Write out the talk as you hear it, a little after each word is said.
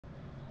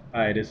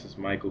Hi, this is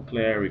Michael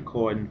Clare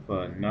recording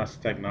for NUS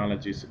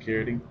Technology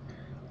Security.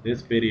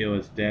 This video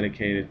is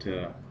dedicated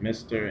to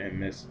Mr. and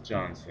Miss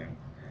Johnson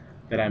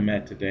that I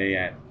met today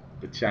at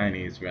the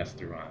Chinese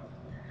restaurant.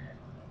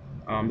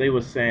 They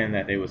were saying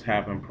that they was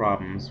having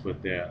problems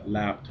with their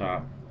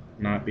laptop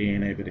not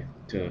being able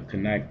to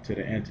connect to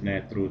the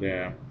internet through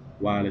their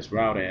wireless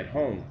router at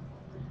home,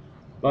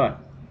 but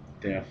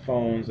their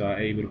phones are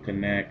able to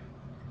connect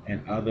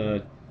and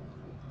other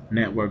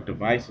network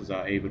devices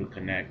are able to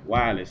connect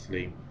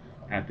wirelessly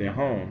at their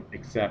home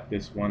except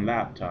this one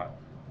laptop.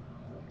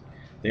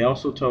 They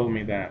also told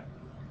me that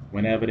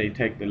whenever they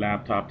take the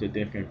laptop to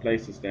different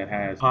places that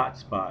has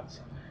hotspots,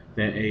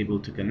 they're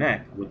able to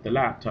connect with the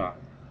laptop.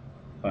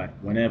 But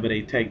whenever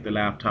they take the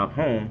laptop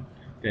home,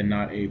 they're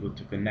not able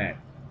to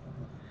connect.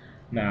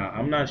 Now,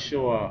 I'm not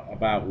sure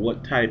about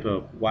what type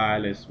of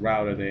wireless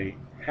router they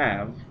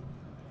have,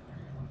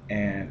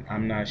 and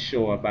I'm not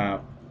sure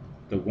about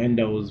the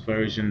Windows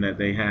version that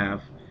they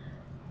have.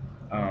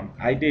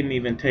 I didn't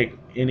even take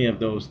any of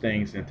those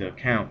things into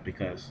account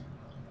because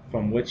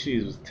from what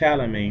she was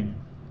telling me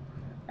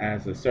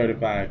as a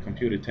certified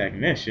computer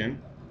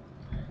technician,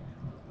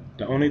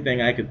 the only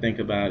thing I could think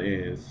about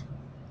is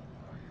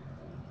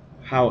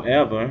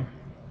however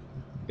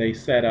they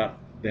set up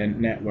their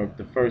network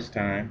the first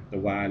time, the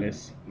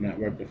wireless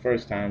network the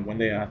first time when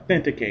they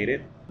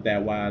authenticated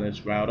that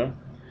wireless router,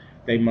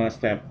 they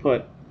must have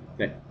put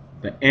the,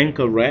 the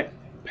incorrect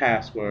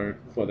password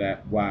for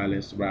that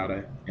wireless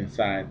router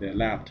inside their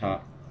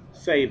laptop,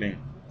 saving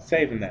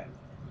that.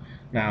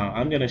 Now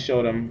I'm going to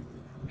show them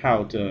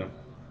how to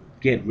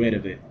get rid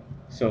of it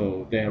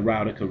so their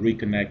router could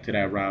reconnect to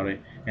that router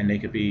and they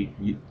could be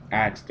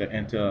asked to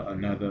enter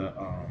another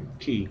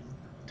key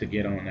to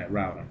get on that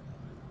router.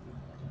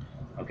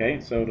 Okay,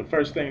 so the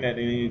first thing that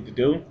they need to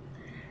do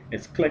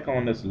is click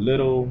on this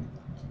little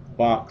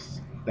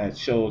box that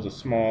shows a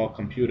small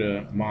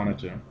computer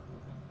monitor.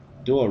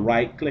 Do a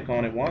right click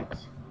on it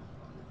once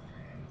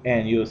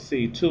and you'll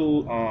see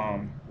two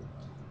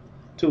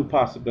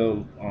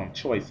possible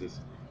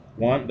choices.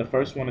 The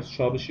first one is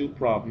troubleshoot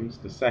problems.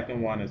 The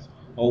second one is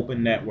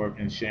open network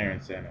and sharing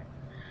center.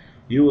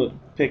 You would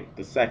pick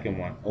the second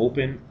one,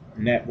 open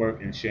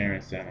network and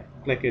sharing center.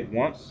 Click it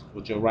once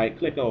with your right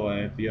click, or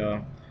if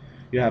you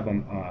have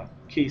a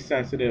key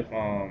sensitive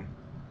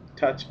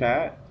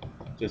touchpad,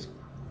 just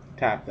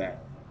tap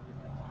that.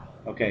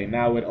 Okay,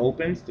 now it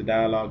opens, the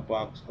dialog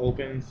box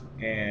opens,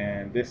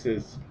 and this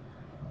is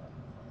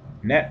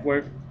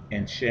network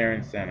and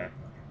sharing center.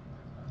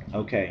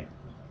 Okay,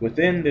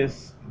 within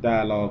this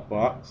dialog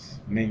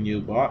box,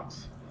 menu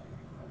box,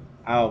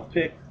 I'll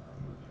pick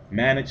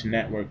manage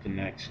network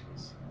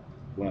connections.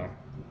 Well,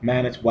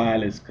 manage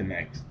wireless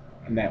connect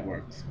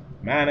networks.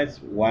 Manage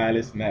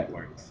wireless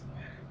networks.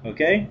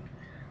 Okay,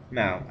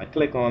 now I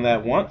click on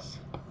that once,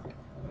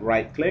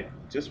 right click,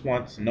 just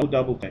once, no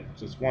double click,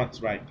 just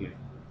once right click.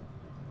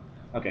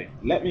 Okay,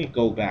 let me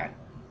go back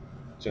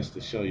just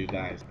to show you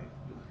guys.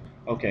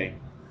 Okay,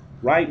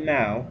 right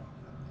now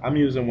I'm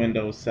using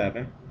Windows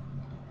 7.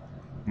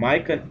 My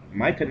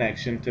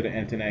connection to the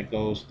internet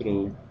goes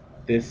through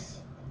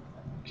this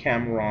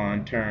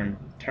Cameron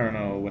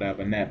Turner or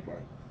whatever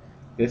network.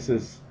 This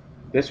is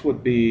this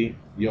would be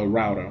your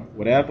router.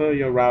 Whatever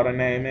your router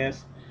name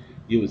is,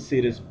 you would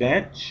see this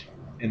bench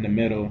in the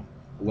middle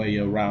where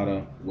your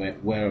router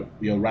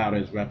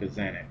is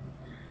represented.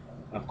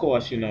 Of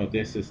course, you know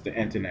this is the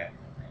internet,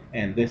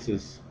 and this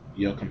is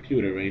your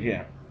computer right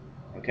here.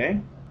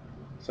 Okay.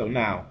 So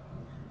now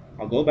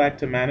I'll go back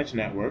to manage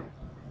network,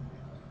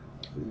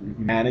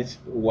 manage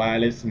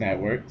wireless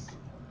networks.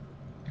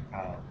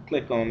 I'll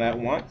click on that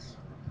once,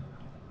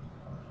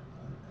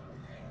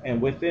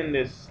 and within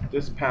this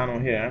panel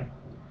here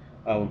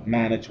of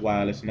manage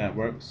wireless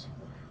networks,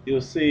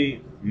 you'll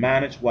see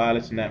manage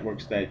wireless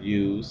networks that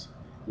use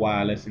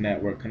wireless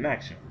network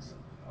connections.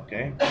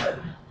 Okay.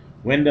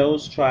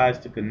 Windows tries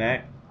to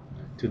connect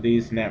to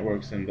these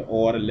networks in the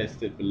order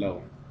listed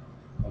below.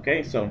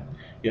 Okay, so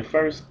your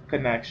first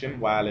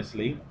connection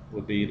wirelessly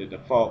would be the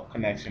default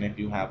connection if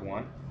you have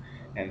one.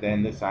 And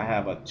then this, I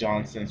have a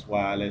Johnson's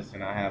wireless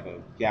and I have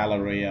a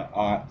Galleria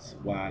Arts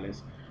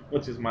wireless,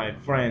 which is my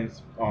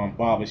friend's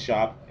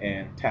barbershop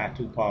and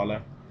tattoo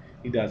parlor.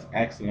 He does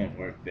excellent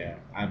work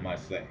there, I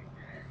must say.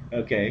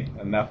 Okay,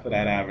 enough of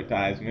that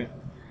advertisement.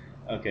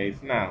 Okay,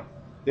 so now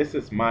this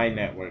is my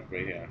network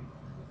right here.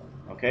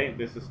 Okay,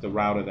 this is the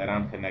router that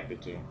I'm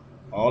connected to.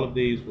 All of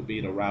these will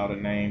be the router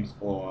names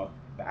or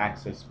the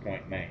access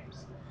point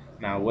names.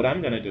 Now what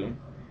I'm gonna do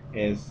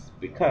is,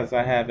 because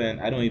I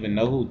don't even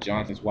know who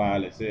Johnson's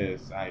Wireless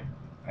is. I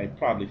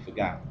probably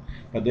forgot,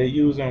 but they're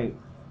using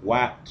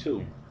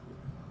WAP2.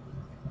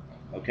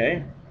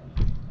 Okay,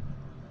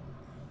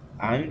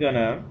 I'm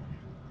gonna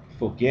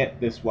forget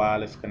this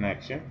wireless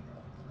connection.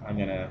 I'm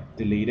gonna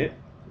delete it.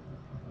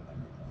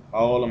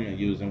 All of them are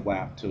using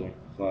WAP2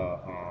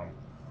 for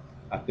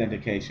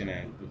authentication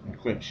and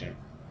encryption.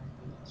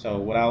 So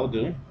what I'll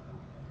do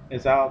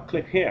is I'll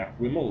click here,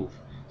 remove.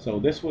 So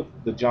this would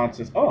the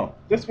Johnsons. Oh,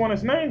 this one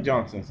is named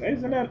Johnson's.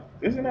 Isn't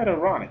that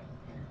ironic?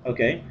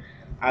 Okay,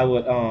 I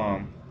would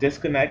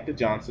disconnect the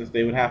Johnsons.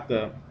 They would have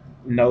to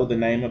know the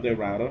name of their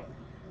router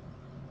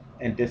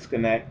and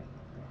disconnect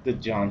the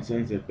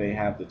Johnsons if they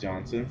have the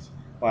Johnsons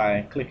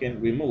by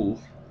clicking remove.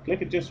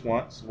 Click it just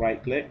once,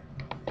 right click,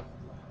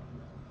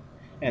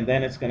 and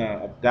then it's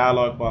gonna, a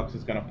dialog box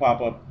is gonna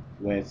pop up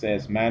where it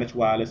says manage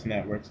wireless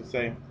networks and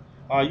say,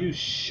 are you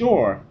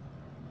sure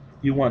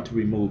you want to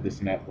remove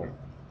this network?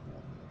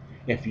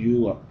 If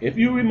you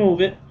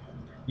remove it,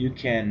 you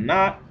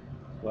cannot,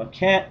 well,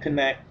 can't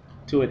connect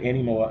to it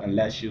anymore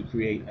unless you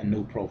create a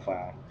new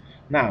profile.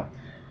 Now,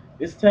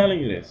 it's telling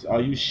you this.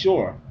 Are you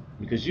sure?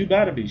 Because you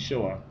got to be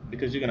sure,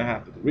 because you're going to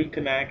have to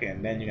reconnect,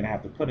 and then you're going to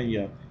have to put in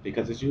your,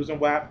 because it's using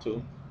WAP2,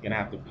 you're going to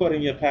have to put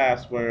in your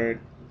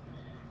password,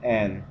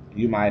 and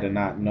you might have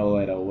not know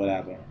it or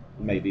whatever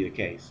may be the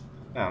case.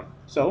 Now,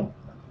 so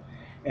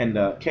in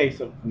the case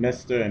of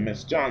Mr. and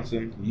Miss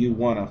Johnson, you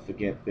want to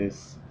forget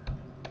this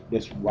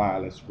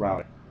wireless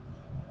router.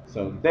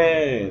 So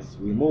there's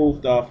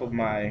removed off of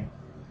my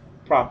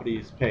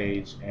properties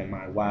page and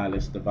my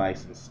wireless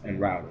devices and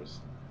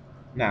routers.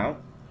 Now,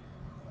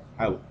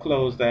 I will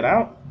close that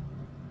out,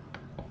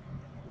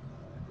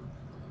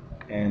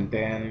 and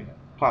then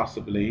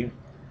possibly,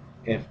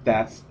 if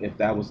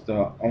that was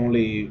the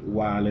only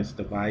wireless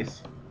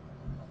device,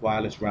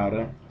 wireless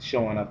router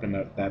showing up in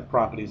that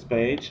properties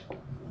page,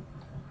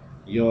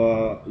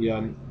 your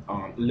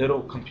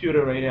little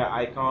computer radar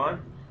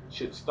icon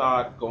should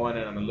start going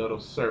in a little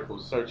circle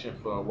searching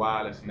for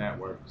wireless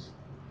networks.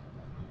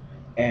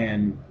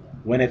 And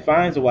when it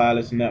finds a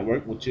wireless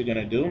network, what you're going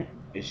to do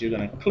is you're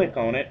going to click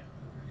on it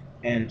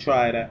and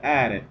try to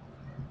add it.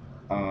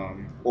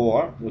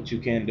 Or what you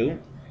can do,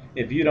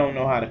 if you don't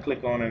know how to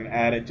click on it and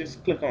add it,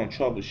 just click on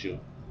troubleshoot.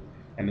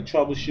 And the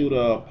troubleshooter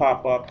will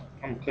pop up.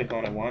 I'm going to click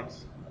on it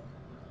once.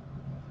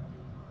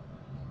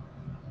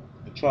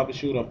 The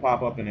troubleshooter will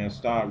pop up and it'll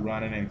start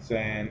running and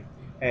saying,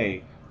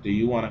 hey, do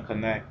you want to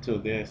connect to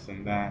this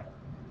and that?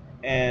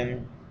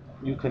 And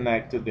you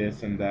connect to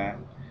this and that.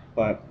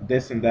 But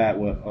this and that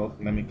will, oh,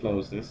 let me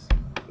close this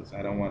because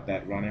I don't want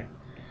that running.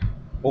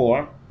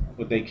 Or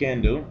what they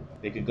can do,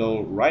 they could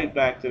go right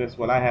back to this.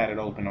 Well, I had it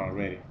open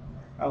already.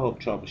 I hope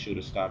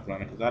troubleshooter stopped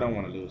running because I don't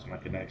want to lose my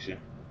connection.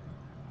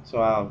 So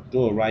I'll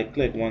do a right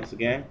click once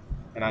again,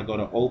 and I go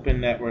to Open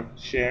Network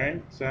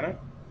Sharing Center.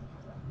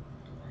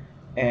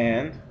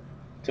 And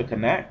to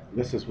connect,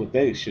 this is what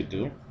they should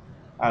do.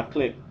 I'll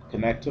click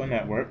Connect to a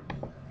Network,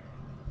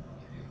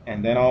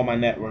 and then all my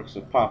networks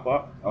will pop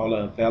up. All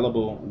the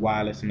available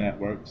wireless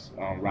networks,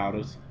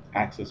 routers,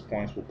 access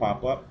points will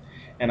pop up,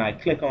 and I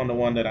click on the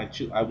one that I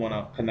want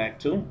to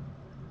connect to.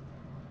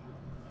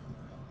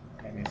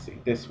 Let me see,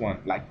 this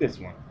one, like this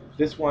one.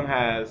 This one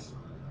has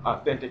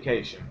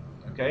authentication,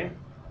 okay?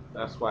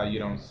 That's why you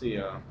don't see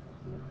a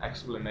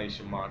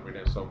explanation mark right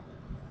there. So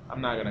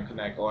I'm not gonna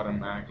connect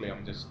automatically.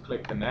 I'm just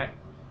click connect,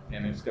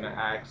 and it's gonna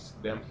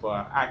ask them for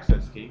an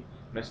access key.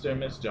 Mr. and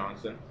Miss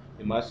Johnson,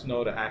 you must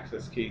know the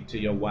access key to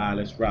your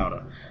wireless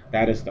router.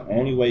 That is the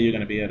only way you're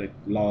gonna be able to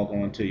log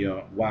on to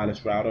your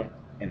wireless router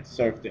and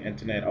surf the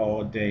internet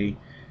all day,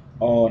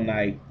 all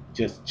night,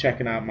 just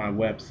checking out my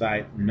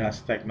website,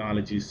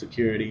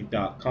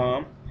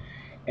 nusstechnologysecurity.com,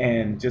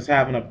 and just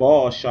having a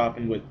ball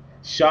shopping with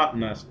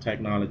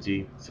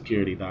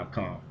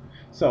shopnusstechnologysecurity.com.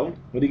 So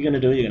what are you going to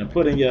do? You're going to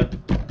put in your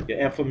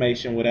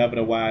information, whatever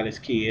the wireless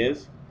key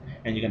is,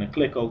 and you're going to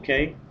click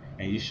OK,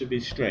 and you should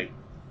be straight.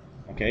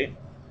 Okay,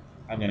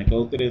 I'm going to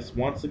go through this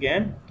once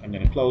again. I'm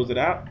going to close it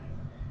out,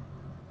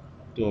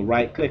 do a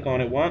right click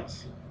on it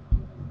once,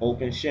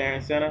 Open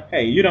Sharing Center.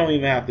 Hey, you don't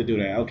even have to do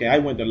that. Okay, I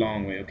went the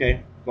long way.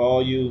 Okay, for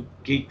all you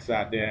geeks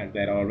out there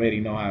that already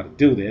know how to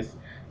do this,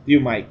 you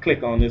might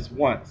click on this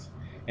once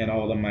and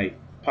all of them might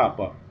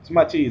pop up. It's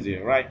much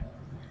easier, right?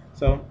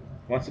 So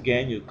once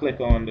again, you click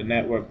on the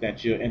network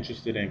that you're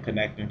interested in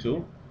connecting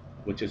to,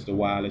 which is the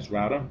wireless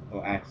router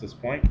or access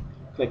point.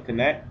 Click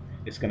connect.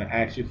 It's going to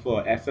ask you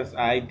for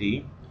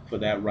SSID for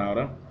that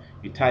router.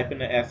 You type in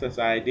the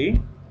SSID.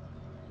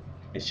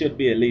 It should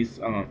be at least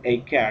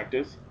 8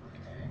 characters,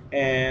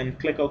 and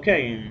click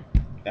OK, and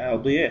that'll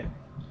be it.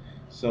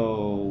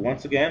 So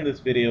once again,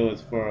 this video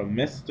is for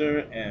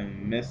Mr.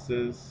 and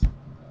Mrs.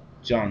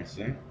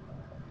 Johnson.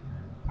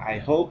 I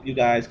hope you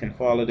guys can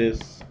follow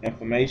this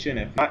information.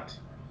 If not,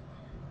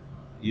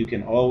 you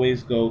can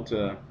always go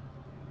to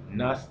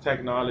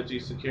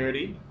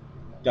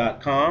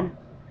nusstechnologysecurity.com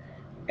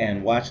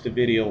and watch the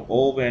video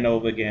over and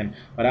over again.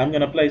 But I'm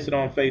going to place it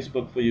on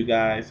Facebook for you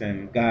guys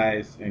and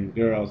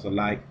girls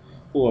alike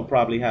who are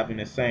probably having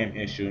the same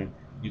issue.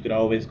 You could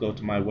always go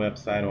to my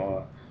website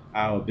or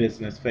our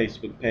business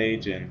Facebook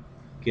page and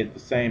get the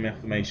same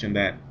information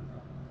that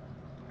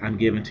I'm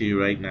giving to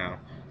you right now.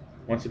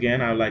 Once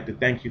again, I would like to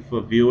thank you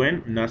for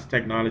viewing NUS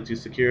Technology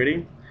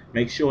Security.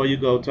 Make sure you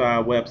go to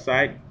our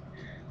website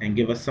and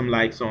give us some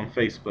likes on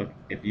Facebook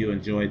if you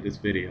enjoyed this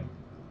video.